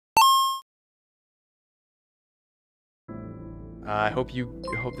I hope that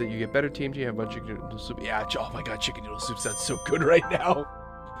you get better, TMG. Have a bunch of chicken noodle soup. Yeah, oh my god, chicken noodle soup sounds so good right now.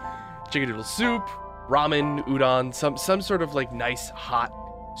 Chicken noodle soup, ramen, udon, some sort of like nice hot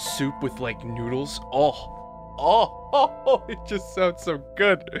soup with like noodles. Oh, it just sounds so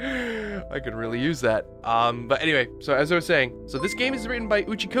good. I could really use that. But anyway, so as I was saying, so this game is written by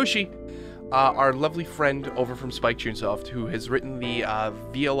Uchikoshi, our lovely friend over from Spike Chunsoft, who has written the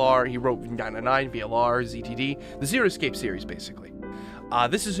VLR. He wrote 999, VLR, ZTD, the Zero Escape series, basically.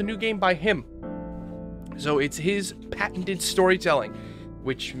 This is a new game by him. So it's his patented storytelling,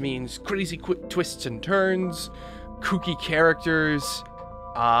 which means crazy quick twists and turns, kooky characters,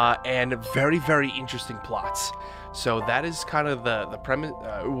 and very, very interesting plots. So that is kind of the premise,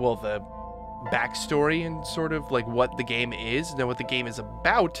 well, the backstory and sort of like what the game is. Now, what the game is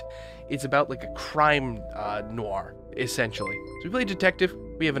about, it's about like a crime noir, essentially. So we play a detective.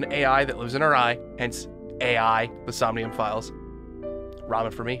 We have an AI that lives in our eye, hence AI, the Somnium files.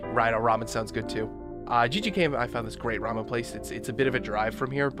 Ramen for me. Rhino ramen sounds good too. GGK, I found this great ramen place. It's a bit of a drive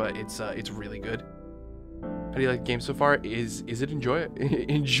from here, but it's really good. How do you like the game so far? Is it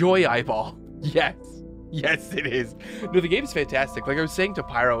enjoy eyeball? Yes, it is. No, the game is fantastic. Like I was saying to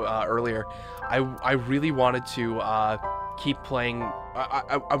Pyro earlier, I really wanted to keep playing.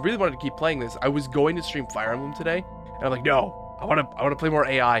 I really wanted to keep playing this. I was going to stream Fire Emblem today, and I'm like, no, I want to play more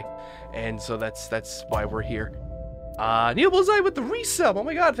AI, and so that's why we're here. Neil Bullseye with the resub. Oh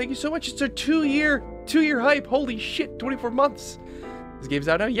my god, thank you so much. It's a two-year hype. Holy shit, 24 months. This game's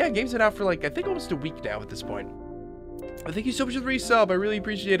out now? Yeah, game's been out for like, I think almost a week now at this point. Thank you so much for the resub. I really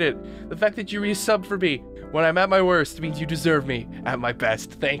appreciate it. The fact that you resub for me when I'm at my worst means you deserve me at my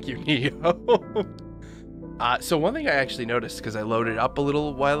best. Thank you, Neo. So one thing I actually noticed, because I loaded up a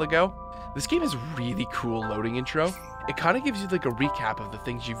little while ago, this game has really cool loading intro. It kind of gives you like a recap of the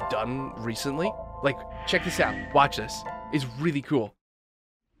things you've done recently. Like, check this out. Watch this. It's really cool.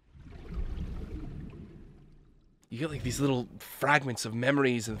 You get like these little fragments of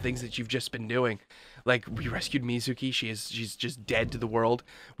memories and things that you've just been doing. Like, we rescued Mizuki. She's just dead to the world.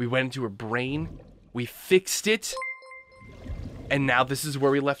 We went into her brain. We fixed it. And now this is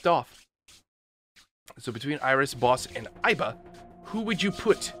where we left off. So between Iris, Boss, and Aiba, who would you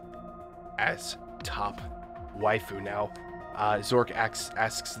put as top waifu now? Zork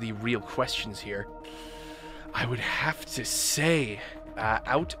asks the real questions here. I would have to say,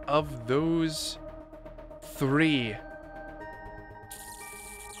 out of those three,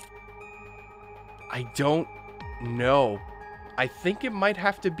 I don't know. I think it might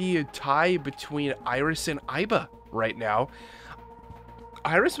have to be a tie between Iris and Aiba right now.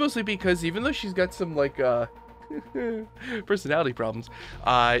 Iris mostly because even though she's got some like personality problems,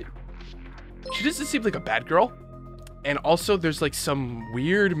 she doesn't seem like a bad girl. And also there's like some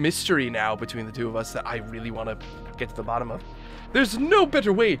weird mystery now between the two of us that I really want to get to the bottom of. There's no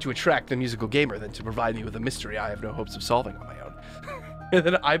better way to attract the musical gamer than to provide me with a mystery I have no hopes of solving on my own. And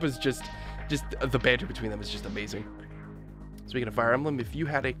then Aiba's just the banter between them is just amazing. Speaking of Fire Emblem, if you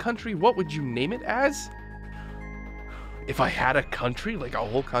had a country, what would you name it as? If I had a country, like a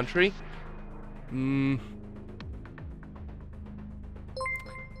whole country? The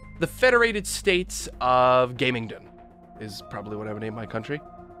Federated States of Gamingdon is probably what I would name my country.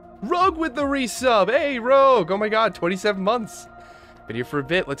 Rogue with the resub! Hey, Rogue! Oh my god, 27 months. Been here for a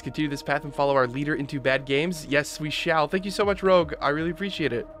bit. Let's continue this path and follow our leader into bad games. Yes, we shall. Thank you so much, Rogue. I really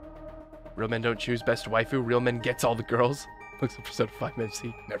appreciate it. Real men don't choose best waifu. Real men gets all the girls. Looks like Persona 5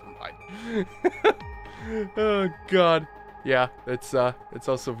 MC. Never mind. Oh, God. Yeah, that's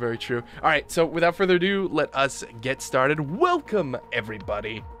also very true. All right, so without further ado, let us get started. Welcome,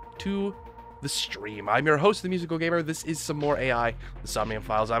 everybody, to the stream. I'm your host, the Musical Gamer. This is some more AI, the Somnium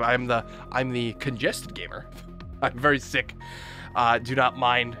Files. I'm the congested gamer. I'm very sick. Do not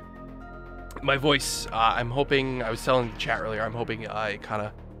mind my voice. I'm hoping, I was telling the chat earlier, I'm hoping it kind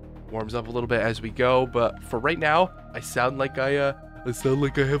of warms up a little bit as we go, but for right now, I sound like I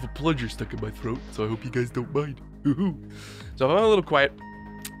have a plunger stuck in my throat, so I hope you guys don't mind. So if I'm a little quiet,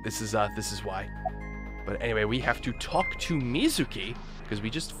 this is why. But anyway, we have to talk to Mizuki, because we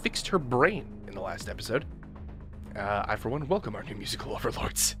just fixed her brain in the last episode. I, for one, welcome our new musical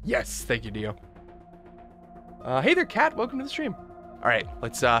overlords. Yes, thank you, Dio. Hey there, Kat. Welcome to the stream. All right,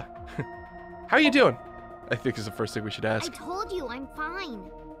 let's, how are you doing? I think is the first thing we should ask. I told you, I'm fine.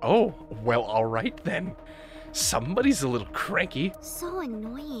 Oh, well, all right then. Somebody's a little cranky. So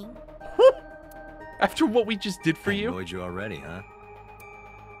annoying. After what we just did for you? Annoyed you already, huh?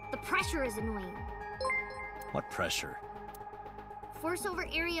 The pressure is annoying. What pressure? Force over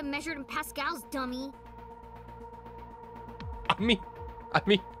area measured in pascals, dummy. I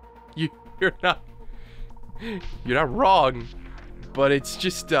mean, you're not wrong. but it's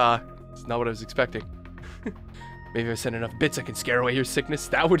just, it's not what I was expecting. Maybe if I send enough bits, I can scare away your sickness.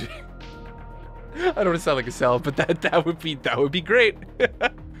 That would... I don't want to sound like a salad, but that would be great.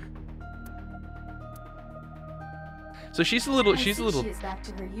 So she's a little... She is back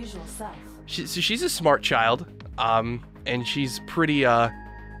to her usual self. So she's a smart child, and she's pretty,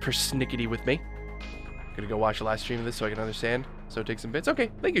 persnickety with me. Gonna go watch the last stream of this so I can understand. So take some bits.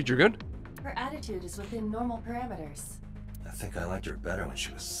 Okay, thank you, Dragoon. Her attitude is within normal parameters. I think I liked her better when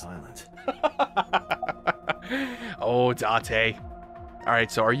she was silent. Oh, Date.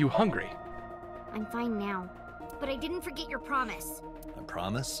 Alright, so are you hungry? I'm fine now. But I didn't forget your promise. I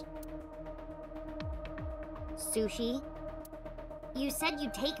promise? Sushi? You said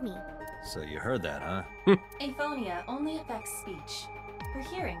you'd take me. So you heard that, huh? Aphonia only affects speech. Her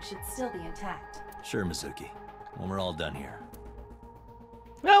hearing should still be intact. Sure, Mizuki. When we're all done here.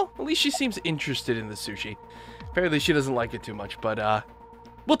 Well, at least she seems interested in the sushi. Apparently she doesn't like it too much, but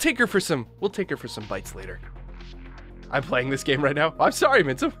we'll take her for some bites later. I'm playing this game right now. I'm sorry,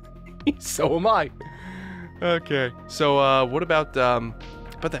 Minsum. So am I. Okay. So what about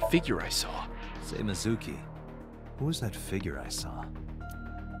that figure I saw? Say, Mizuki, who was that figure I saw?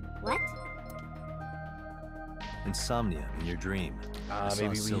 What? In Somnium, in your dream. I saw Maybe a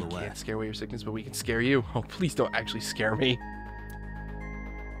we silhouette. can't scare away your sickness, but we can scare you. Oh, please don't actually scare me.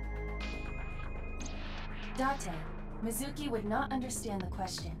 Date, Mizuki would not understand the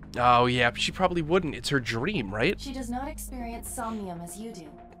question. Oh, yeah, she probably wouldn't. It's her dream, right? She does not experience somnium as you do.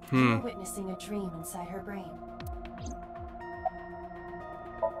 You are witnessing a dream inside her brain.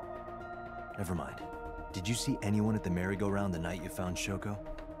 Never mind. Did you see anyone at the merry-go-round the night you found Shoko?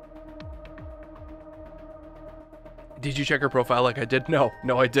 Did you check her profile like I did? No,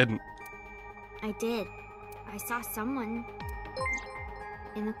 I didn't. I did. I saw someone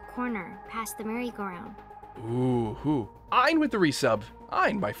in the corner past the merry-go-round. Ooh, who? Ein with the resub.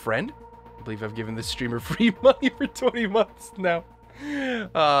 Ein, my friend. I believe I've given this streamer free money for 20 months now.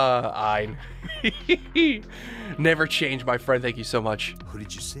 Ein. Never change, my friend. Thank you so much. Who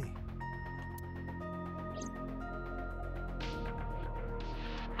did you see?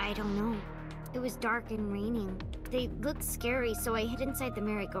 I don't know. It was dark and raining. They looked scary, so I hid inside the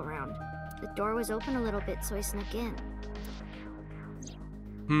merry-go-round. The door was open a little bit, so I snuck in.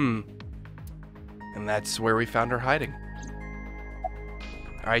 And that's where we found her hiding.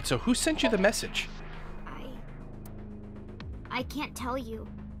 Alright, so who sent you the message? I can't tell you.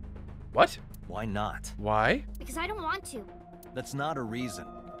 What? Why not? Why? Because I don't want to. That's not a reason.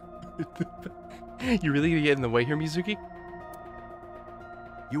 You really gonna get in the way here, Mizuki?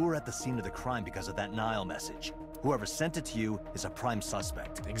 You were at the scene of the crime because of that Nile message. Whoever sent it to you is a prime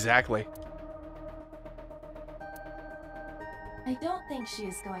suspect. Exactly. I don't think she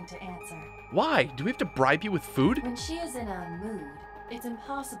is going to answer. Why? Do we have to bribe you with food? When she is in a mood, it's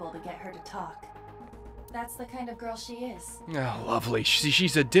impossible to get her to talk. That's the kind of girl she is. Oh, lovely.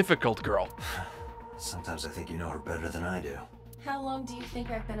 She's a difficult girl. Sometimes I think you know her better than I do. How long do you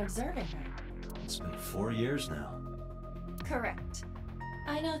think I've been observing her? It's been 4 years now. Correct.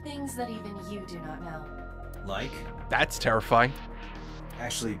 I know things that even you do not know. Like? That's terrifying.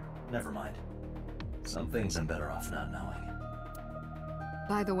 Actually, never mind. Some things I'm better off not knowing.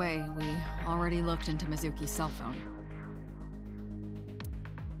 By the way, we already looked into Mizuki's cell phone.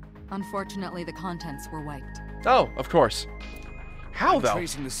 Unfortunately, the contents were wiped. Oh, of course. How, I'm though?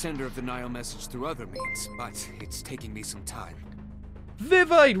 tracing the sender of the Nile message through other means, but it's taking me some time.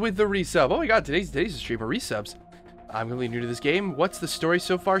 Vivite with the resub. Oh my god, today's a stream of resubs. I'm really new to this game. What's the story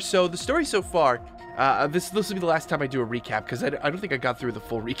so far? So, the story so far, this will be the last time I do a recap, because I don't think I got through the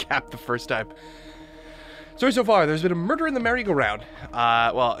full recap the first time. Story so far, there's been a murder in the merry-go-round.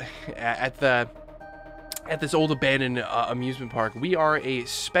 Well, at this old abandoned amusement park. We are a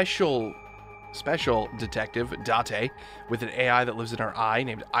special detective, Date, with an AI that lives in our eye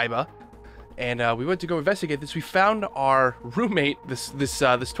named Iba. And we went to go investigate this. We found our roommate, this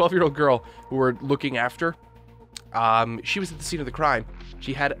 12-year-old girl who we're looking after. She was at the scene of the crime.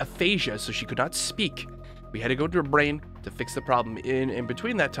 She had aphasia, so she could not speak. We had to go to her brain to fix the problem. In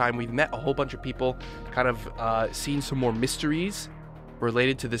between that time, we've met a whole bunch of people, kind of seen some more mysteries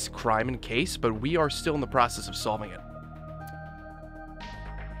related to this crime and case, but we are still in the process of solving it.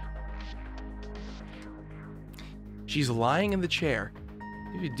 She's lying in the chair.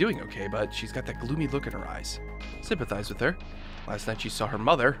 Maybe doing okay, but she's got that gloomy look in her eyes. Sympathize with her. Last night she saw her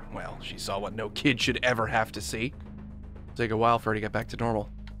mother. Well, she saw what no kid should ever have to see. It'll take a while for her to get back to normal.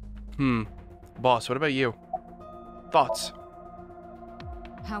 Boss, what about you? Thoughts?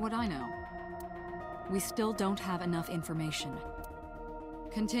 How would I know? We still don't have enough information.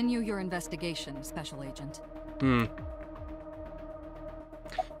 Continue your investigation, Special Agent.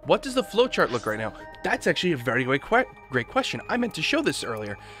 What does the flowchart look right now? That's actually a very great question. I meant to show this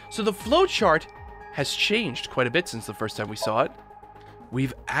earlier. So the flowchart has changed quite a bit since the first time we saw it.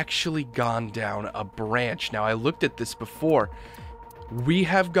 We've actually gone down a branch. Now, I looked at this before. We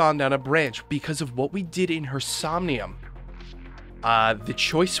have gone down a branch because of what we did in her Somnium. The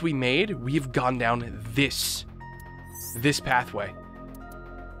choice we made, we've gone down this pathway,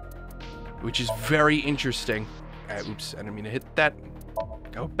 which is very interesting. Oops, I didn't mean to hit that.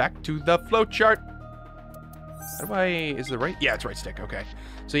 Go back to the flowchart. How do I, is the right? Yeah, it's right stick, okay.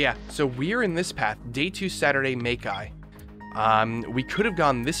 So yeah, so we're in this path, day 2 Saturday, Make-I. We could have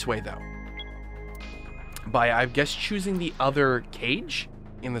gone this way though. By, I guess, choosing the other cage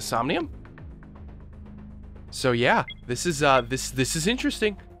in the Somnium. So yeah, this is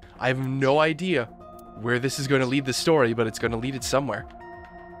interesting. I have no idea where this is going to lead the story, but it's going to lead it somewhere.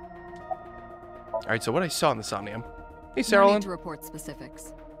 Alright, so what I saw in the Somnium. Hey, No Saralyn. need to report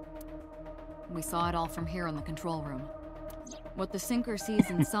specifics. We saw it all from here in the control room. What the sinker sees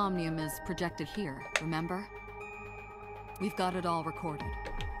in Somnium is projected here, remember? We've got it all recorded.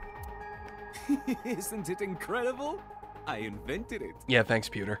 Isn't it incredible? I invented it. Yeah, thanks,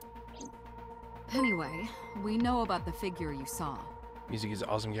 Pewter. Anyway, we know about the figure you saw. Music is an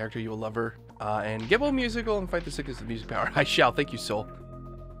awesome character. You will love her. And get well musical and fight the sickness of music power. I shall. Thank you, Soul.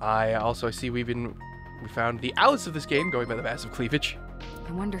 I see we found the Alice of this game going by the massive cleavage.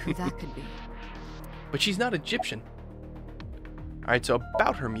 I wonder who that could be. But she's not Egyptian. Alright, so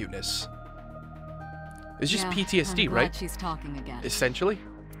about her muteness. It's just Yeah, PTSD, I'm glad right? she's talking again. Essentially.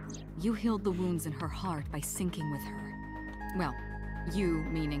 You healed the wounds in her heart by syncing with her. Well, you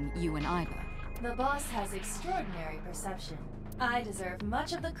meaning you and Iba. The boss has extraordinary perception. I deserve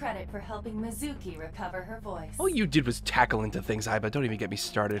much of the credit for helping Mizuki recover her voice. All you did was tackle into things, Iba. Don't even get me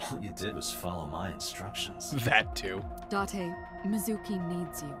started. All you did was follow my instructions. That too. Date, Mizuki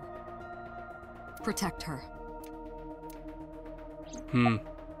needs you. Protect her.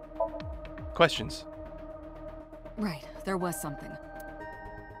 Questions? Right, there was something.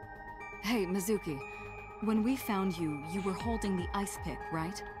 Hey, Mizuki. When we found you, you were holding the ice pick,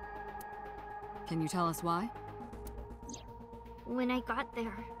 right? Can you tell us why? When I got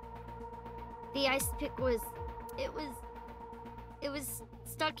there, the ice pick was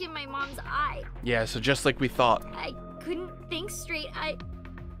stuck in my mom's eye. Yeah, so just like we thought. I couldn't think straight.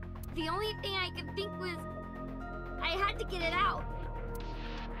 The only thing I could think was I had to get it out.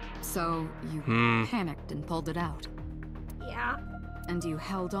 So, you panicked and pulled it out. Yeah, And you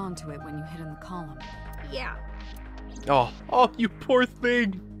held on to it when you hid in the column. yeah. Oh, you poor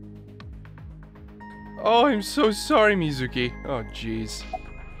thing. Oh, I'm so sorry, Mizuki. Oh, jeez.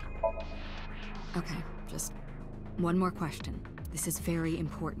 Okay, just one more question. This is very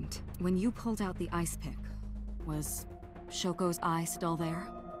important. When you pulled out the ice pick, was Shoko's eye still there?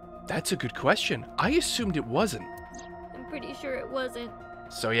 That's a good question. I assumed it wasn't. I'm pretty sure it wasn't.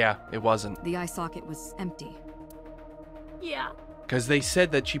 So yeah, it wasn't. The eye socket was empty. Yeah. Because they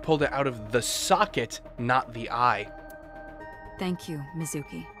said that she pulled it out of the socket, not the eye. Thank you,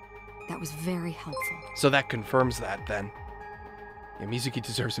 Mizuki. That was very helpful. So that confirms that, then. Yeah, Mizuki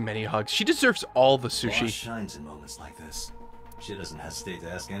deserves many hugs. She deserves all the Boss sushi. shines in moments like this. She doesn't hesitate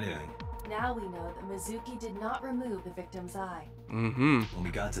to ask anything. Now we know that Mizuki did not remove the victim's eye. Mm-hmm. When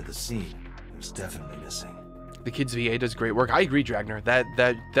we got to the scene, it was definitely missing. The kid's VA does great work. I agree, Dragner.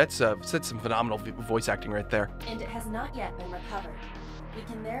 That's some phenomenal voice acting right there. And it has not yet been recovered. We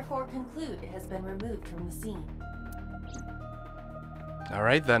can therefore conclude it has been removed from the scene. All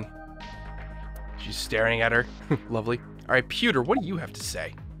right, then. She's staring at her. Lovely. All right, Pewter, what do you have to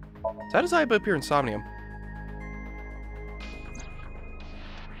say? So how does Iba appear in Somnium?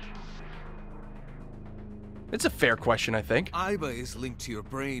 It's a fair question, I think. Iba is linked to your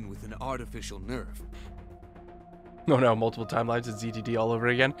brain with an artificial nerve. No, multiple timelines and ZTD all over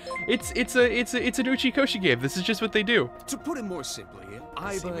again. It's an Uchikoshi game. This is just what they do. To put it more simply, See,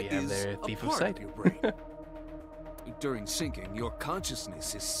 we Iba have is their a thief of part sight. of your brain. During syncing, your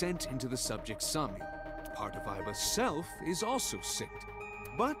consciousness is sent into the subject's Somnium. Part of Iba's self is also synced,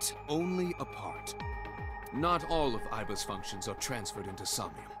 but only a part. Not all of Iba's functions are transferred into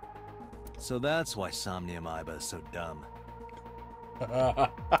Somnium. So that's why Somnium Iba is so dumb.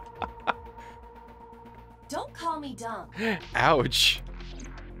 Don't call me dumb. Ouch.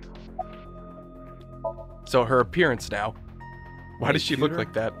 So her appearance now. Why does she look Peter,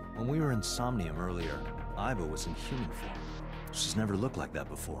 like that? When we were in Somnium earlier, Iba was in human form. She's never looked like that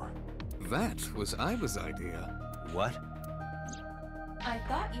before. That was Iba's idea. What? I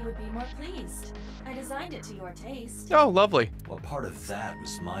thought you would be more pleased. I designed it to your taste. Oh, lovely. Well, part of that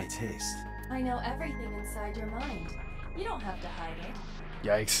was my taste. I know everything inside your mind. You don't have to hide it.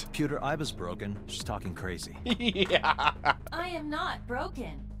 Yikes. Pewter, Iba's broken. She's talking crazy. Yeah. I am not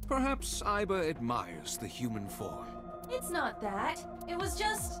broken. Perhaps Iba admires the human form. It's not that. It was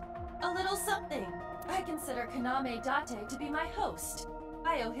just a little something. I consider Kaname Date to be my host.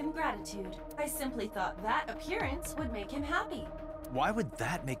 I owe him gratitude. I simply thought that appearance would make him happy. Why would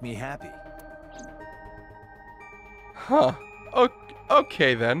that make me happy? Huh.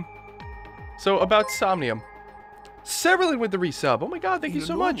 Okay then. So about Somnium. Severally with the resub. Oh my god, thank you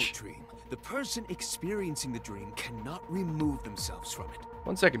so much. Dream, the person experiencing the dream cannot remove themselves from it.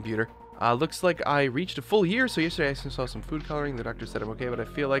 1 second, Peter. Looks like I reached a full year, so yesterday I saw some food coloring. The doctor said I'm okay, but I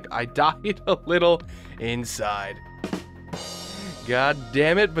feel like I died a little inside. God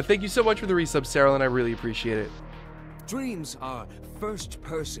damn it, but thank you so much for the resub, Sarah, and I really appreciate it. Dreams are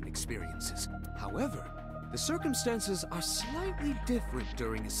first-person experiences. However, the circumstances are slightly different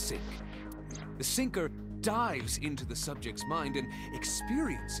during a sync. The syncer dives into the subject's mind and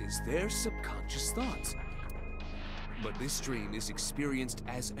experiences their subconscious thoughts. But this dream is experienced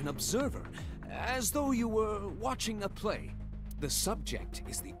as an observer, as though you were watching a play. The subject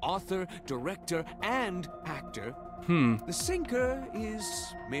is the author, director, and actor. The syncer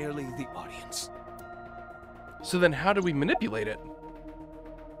is merely the audience. So then how do we manipulate it?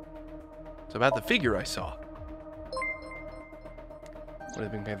 It's about the figure I saw. What did the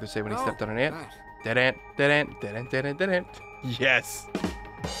Pink Panther say when he stepped on an ant? That. Dead ant, dead ant, dead ant, dead ant, dead ant. Yes!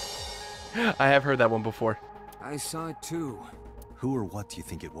 I have heard that one before. I saw it too. Who or what do you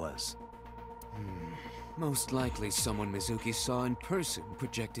think it was? Most likely someone Mizuki saw in person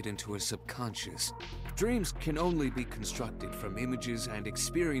projected into her subconscious. Dreams can only be constructed from images and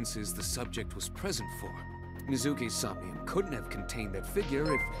experiences the subject was present for. Mizuki's Somnium couldn't have contained that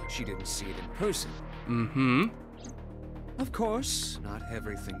figure if she didn't see it in person. Of course, not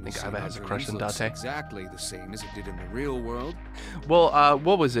everything we see Iba has a crush on looks Date. exactly the same as it did in the real world. Well,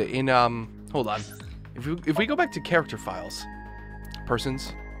 what was it? In, hold on. If we go back to character files,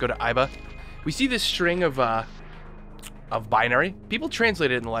 persons, go to Iba, we see this string of binary. People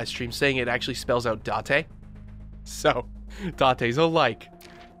translated it in the last stream saying it actually spells out Date. So, Date's alike.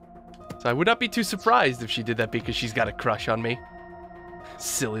 So I would not be too surprised if she did that because she's got a crush on me.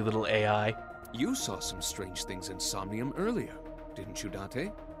 Silly little AI. You saw some strange things in Somnium earlier, didn't you,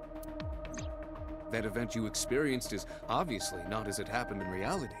 Date? That event you experienced is obviously not as it happened in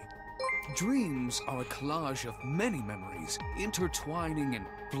reality. Dreams are a collage of many memories, intertwining and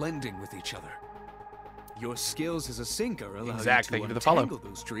blending with each other. Your skills as a syncer allow Exactly. you Thank you to for the follow. untangle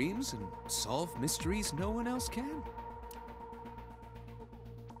those dreams and solve mysteries no one else can.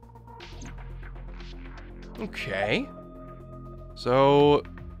 Okay. So,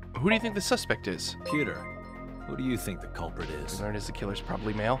 who do you think the suspect is? Pewter, who do you think the culprit is? We learned is the killer's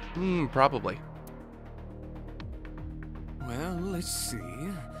probably male. Probably. Well, let's see.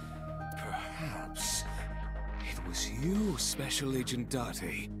 Perhaps it was you, Special Agent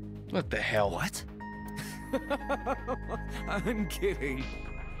Date. What the hell? What? I'm kidding.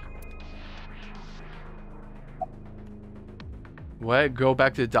 What? Go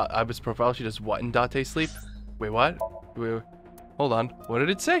back to Iba's profile. She does what in Date's sleep? Wait, what? Wait, hold on. What did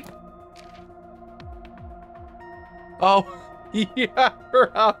it say? Oh, yeah,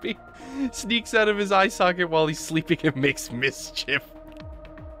 her hobby. Sneaks out of his eye socket while he's sleeping and makes mischief.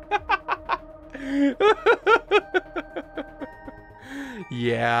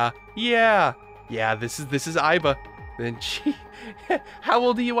 Yeah, this is Iba. Then she... How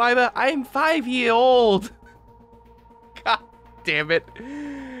old are you, Iba? I'm 5 years old. God damn it.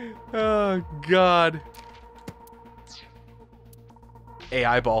 Oh, God.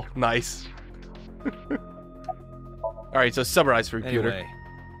 AI ball. Nice. Alright, so summarize for computer. Anyway,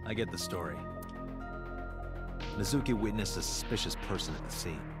 I get the story. Mizuki witnessed a suspicious person at the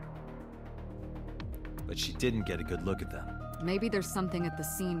scene. But she didn't get a good look at them. Maybe there's something at the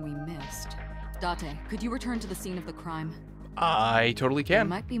scene we missed. Date, could you return to the scene of the crime? I totally There can.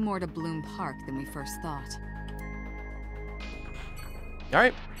 might be more to Bloom Park than we first thought.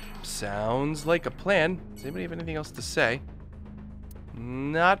 Alright. Sounds like a plan. Does anybody have anything else to say?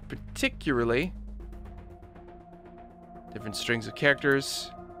 Not particularly. Different strings of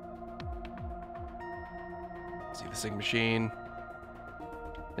characters. See the sing machine.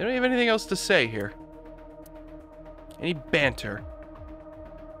 They don't have anything else to say here. Any banter?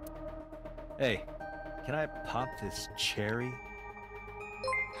 Hey, can I pop this cherry?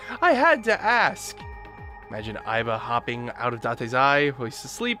 I had to ask. Imagine Iba hopping out of Date's eye while he's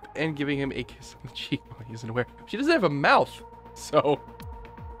asleep and giving him a kiss on the cheek while he isn't aware. She doesn't have a mouth, so...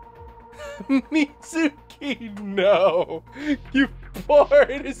 Mizuki, no! You Poor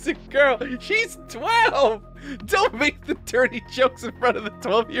innocent girl. She's 12. Don't make the dirty jokes in front of the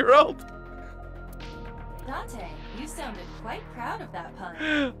 12-year-old. Date, you sounded quite proud of that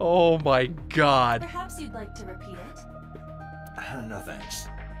pun. Oh my god. Perhaps you'd like to repeat it? No thanks.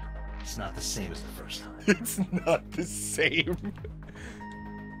 It's not the same as the first time. It's not the same.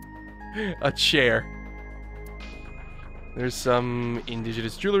 A chair. There's some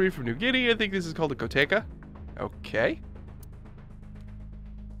indigenous jewelry from New Guinea. I think this is called a koteka. Okay.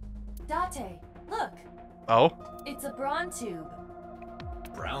 Date, look. Oh. It's a brawn tube.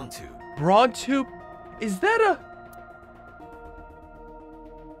 Brown tube. Brawn tube? Is that a...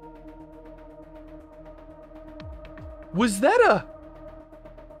 Was that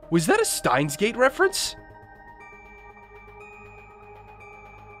a Steins Gate reference?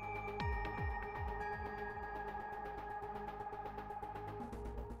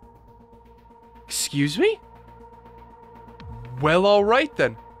 Excuse me? Well, alright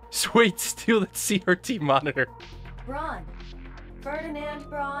then. Sweet, steal that CRT monitor. Braun. Ferdinand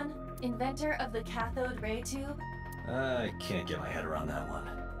Braun, inventor of the cathode ray tube. I can't get my head around that one.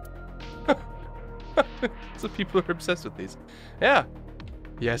 So people are obsessed with these. Yeah.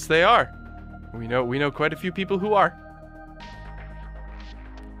 Yes, they are. We know quite a few people who are.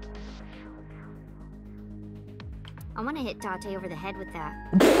 I want to hit Date over the head with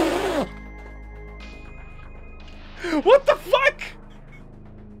that. What the fuck?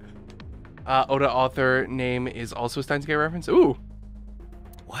 Oda author name is also Steins Gate reference. Ooh.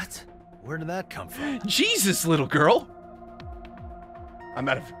 What? Where did that come from? Jesus, little girl. I'm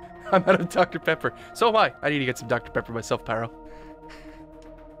out of Dr. Pepper. So am I. I need to get some Dr. Pepper myself, Pyro.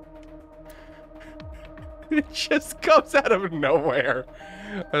 It just comes out of nowhere.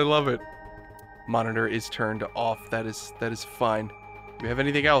 I love it. Monitor is turned off. That is fine. Do we have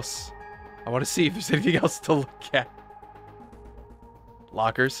anything else? I want to see if there's anything else to look at.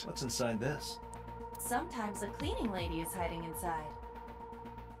 Lockers. What's inside this? Sometimes a cleaning lady is hiding inside.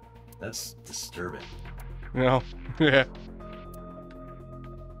 That's disturbing. No. Yeah.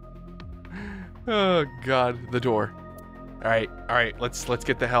 Oh god, the door. All right. Let's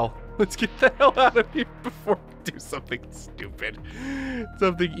get the hell out of here before we do something stupid.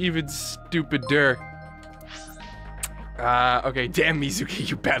 Something even stupider. Okay, damn Mizuki,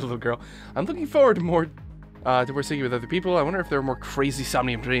 you bad little girl. I'm looking forward to more singing with other people. I wonder if there are more crazy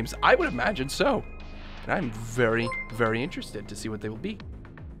Somnium dreams. I would imagine so. And I'm very, very interested to see what they will be.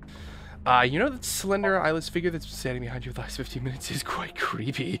 You know that slender, eyeless figure that's been standing behind you for the last 15 minutes is quite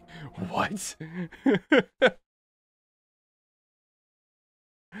creepy. What?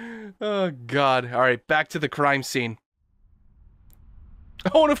 Oh, God. All right, back to the crime scene.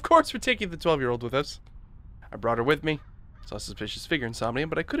 Oh, and of course we're taking the 12-year-old with us. I brought her with me. Saw a suspicious figure in Somnium,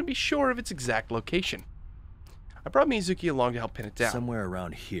 but I couldn't be sure of its exact location. I brought Mizuki along to help pin it down. Somewhere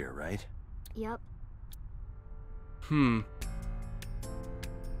around here, right? Yep.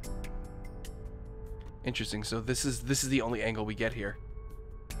 Interesting. So this is the only angle we get here.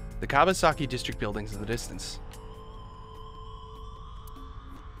 The Kawasaki District buildings in the distance.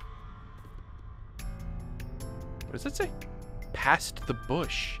 What does that say? Past the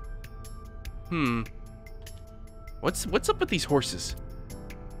bush. What's up with these horses?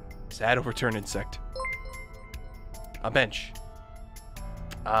 Sad overturned insect. A bench.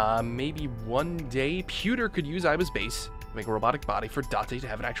 Maybe one day Pewter could use Iba's base to make a robotic body for Date to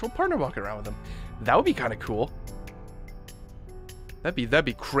have an actual partner walking around with him. That would be kind of cool. That'd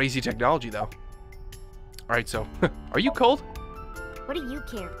be crazy technology, though. All right, so are you cold? What do you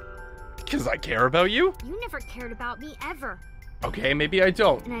care? Because I care about you? You never cared about me ever. Okay, maybe I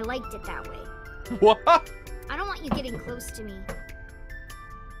don't. And I liked it that way. What? I don't want you getting close to me.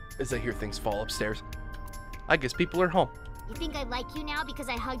 As I hear things fall upstairs. I guess people are home. You think I like you now because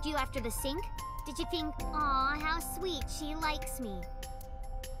I hugged you after the sink? Did you think, aw, how sweet, she likes me?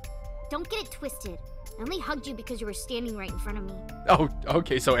 Don't get it twisted. I only hugged you because you were standing right in front of me. Oh,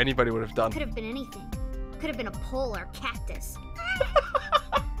 okay, so anybody would have done. Could have been anything. Could have been a pole or a cactus.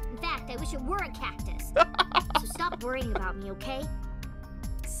 In fact, I wish it were a cactus. So stop worrying about me, okay?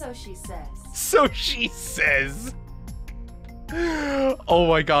 So she says. So she says. Oh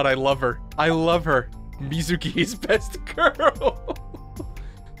my god, I love her. I love her. Mizuki is best girl.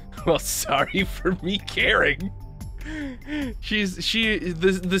 Well, sorry for me caring.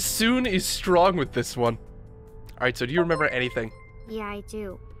 The Soon is strong with this one. All right, so do you remember anything? Yeah, I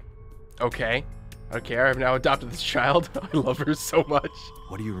do. Okay. I don't care. I've now adopted this child. I love her so much.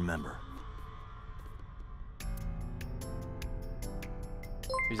 What do you remember?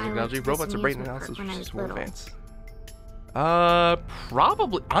 Music I technology. liked Robots are this brain amusement analysis, park when I which is was more little. advanced.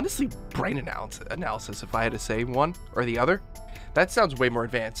 Probably, honestly, brain analysis, if I had to say one or the other. That sounds way more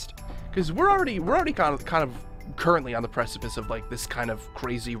advanced. Because we're already kind of currently on the precipice of, like, this kind of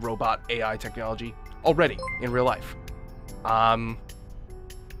crazy robot AI technology already in real life.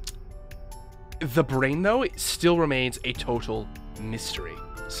 The brain, though, it still remains a total mystery.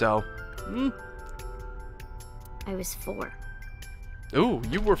 So, I was 4. Ooh,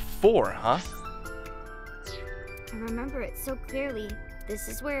 you were 4, huh? I remember it so clearly. This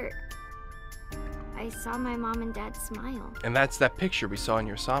is where I saw my mom and dad smile. And that's that picture we saw in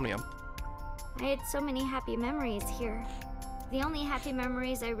your Somnium. I had so many happy memories here. The only happy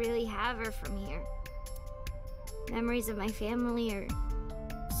memories I really have are from here. Memories of my family are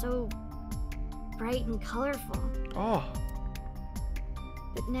so bright and colorful. Oh.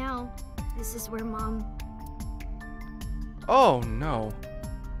 But now, this is where Mom... Oh, no.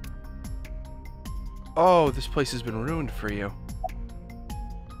 Oh, this place has been ruined for you.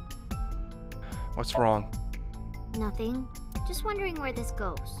 What's wrong? Nothing. Just wondering where this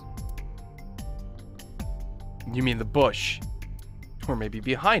goes. You mean the bush? Or maybe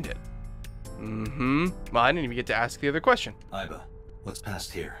behind it? Mm-hmm. Well, I didn't even get to ask the other question. Iba, what's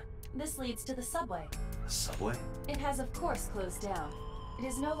past here? This leads to the subway. The subway? It has, of course, closed down. It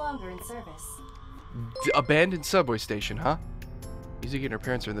is no longer in service. Abandoned subway station, huh? Mizuki and her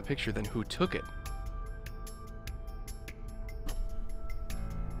parents are in the picture, then who took it?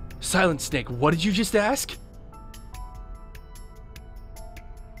 Silent Snake, what did you just ask?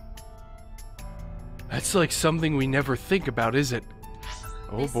 That's like something we never think about, is it?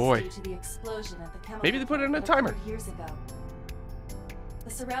 Oh This boy. is due to the explosion at the chemical Maybe they put it in a plant that timer. occurred years ago. The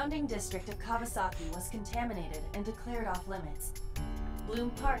surrounding district of Kawasaki was contaminated and declared off limits.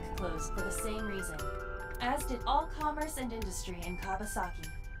 Bloom Park closed for the same reason, as did all commerce and industry in Kawasaki.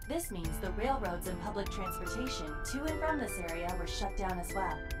 This means the railroads and public transportation to and from this area were shut down as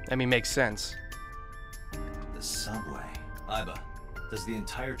well. I mean, makes sense. The subway. Iba, does the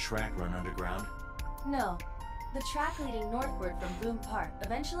entire track run underground? No. The track leading northward from Bloom Park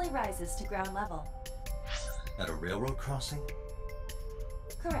eventually rises to ground level. At a railroad crossing?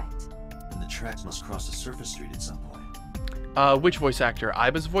 Correct. Then the tracks must cross a surface street at some point. Which voice actor?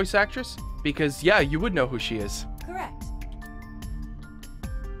 Iba's voice actress? Because, yeah, you would know who she is. Correct.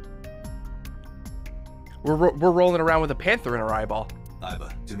 We're rolling around with a panther in our eyeball.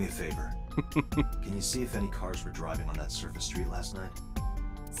 Iba, do me a favor. Can you see if any cars were driving on that surface street last night?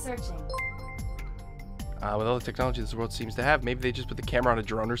 Searching. With all the technology this world seems to have, maybe they just put the camera on a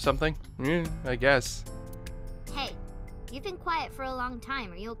drone or something? Yeah, I guess. Hey, you've been quiet for a long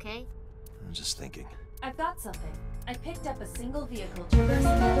time. Are you okay? I'm just thinking. I've got something. I picked up a single vehicle traversing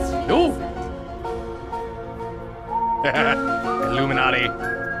that street Ooh. last night. Illuminati.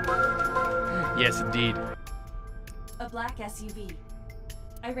 Yes, indeed. A black SUV.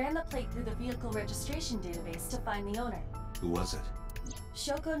 I ran the plate through the vehicle registration database to find the owner. Who was it?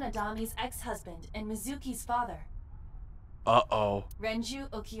 Shoko Nadami's ex-husband and Mizuki's father, Uh-oh. Renju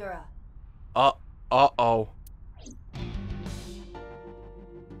Okiura. Uh-oh.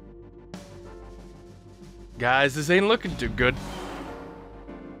 Guys, this ain't looking too good.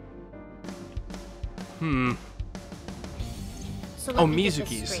 So Oh, let me get this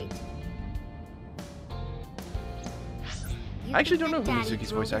Mizuki's. straight. You I actually think don't know that who Daddy Mizuki's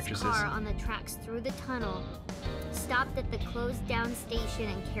drove voice his actress is. car on the tracks through the tunnel, stopped at the closed down station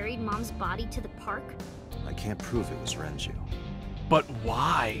and carried Mom's body to the park? I can't prove it was Renju. But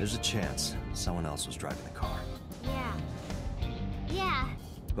why? There's a chance someone else was driving the car. Yeah. Yeah.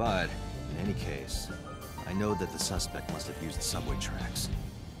 But, in any case, I know that the suspect must have used the subway tracks.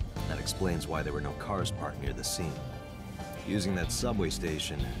 That explains why there were no cars parked near the scene. Using that subway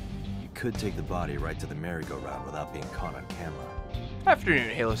station, you could take the body right to the merry-go-round without being caught on camera. Afternoon,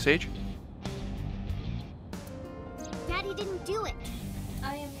 Halo Sage. Daddy didn't do it.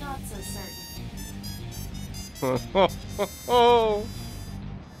 I am not so certain.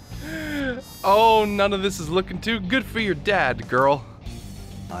 Oh, none of this is looking too good for your dad, girl.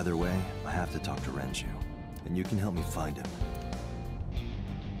 Either way, I have to talk to Renju, and you can help me find him.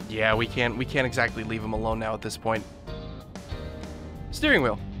 Yeah, we can't exactly leave him alone now at this point. Steering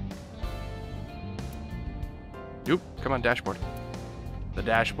wheel. Oop, come on, dashboard. The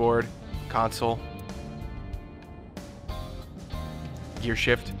dashboard, console. Gear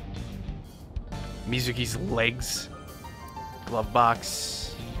shift. Mizuki's legs. Glove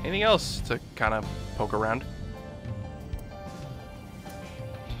box. Anything else to kind of poke around?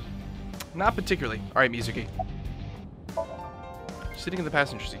 Not particularly. Alright, Mizuki. Sitting in the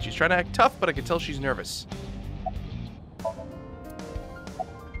passenger seat. She's trying to act tough, but I can tell she's nervous.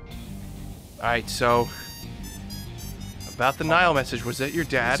 Alright, so... About the Nile message, was it your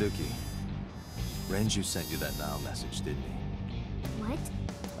dad? MIZUKI. Renju sent you that Nile message, didn't he? What?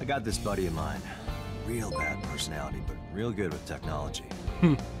 I got this buddy of mine. Real bad personality, but real good with technology.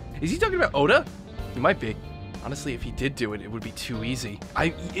 Is he talking about Oda? He might be. Honestly, if he did do it, it would be too easy.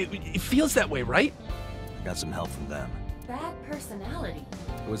 It feels that way, right? I got some help from them. Bad personality.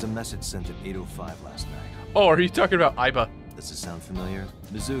 There was a message sent at 8:05 last night. Oh, are you talking about Aiba? Does this sound familiar?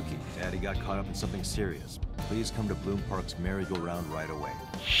 MIZUKI, Daddy got caught up in something serious. Please come to Bloom Park's merry-go-round right away.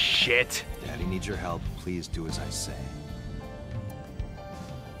 Shit. Daddy needs your help. Please do as I say.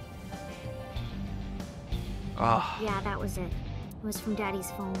 Ah. Yeah, that was it. It was from Daddy's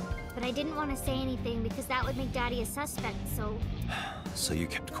phone. But I didn't want to say anything because that would make Daddy a suspect, so... So you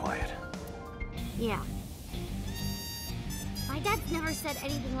kept quiet. Yeah. My dad's never said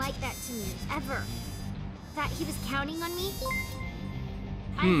anything like that to me, ever. That he was counting on me?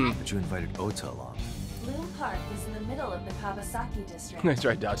 But you invited Ota along. Bloom Park is in the middle of the Kawasaki district. That's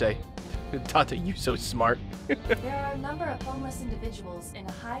right, Date. Date, you so smart. There are a number of homeless individuals in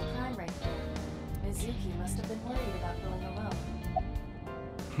a high crime rate there. MIZUKI must have been worried about going alone.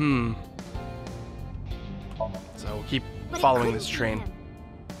 So we'll keep But it following couldn't this be train. him.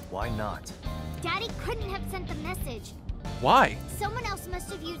 Why not? Daddy couldn't have sent the message. Why? Someone else must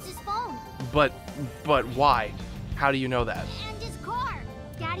have used his phone. But why? How do you know that? And his car.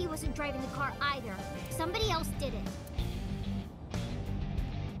 Daddy wasn't driving the car either. Somebody else did it.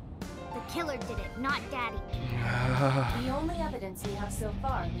 The killer did it, not Daddy. The only evidence we have so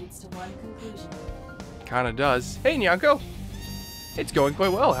far leads to one conclusion. Kinda does. Hey, Nyanko. It's going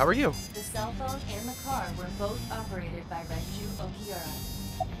quite well. How are you? The cell phone and the car were both operated by Renju Okiura.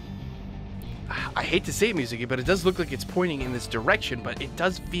 I hate to say it, MIZUKI, but it does look like it's pointing in this direction, but it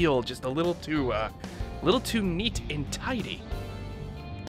does feel just a little too neat and tidy.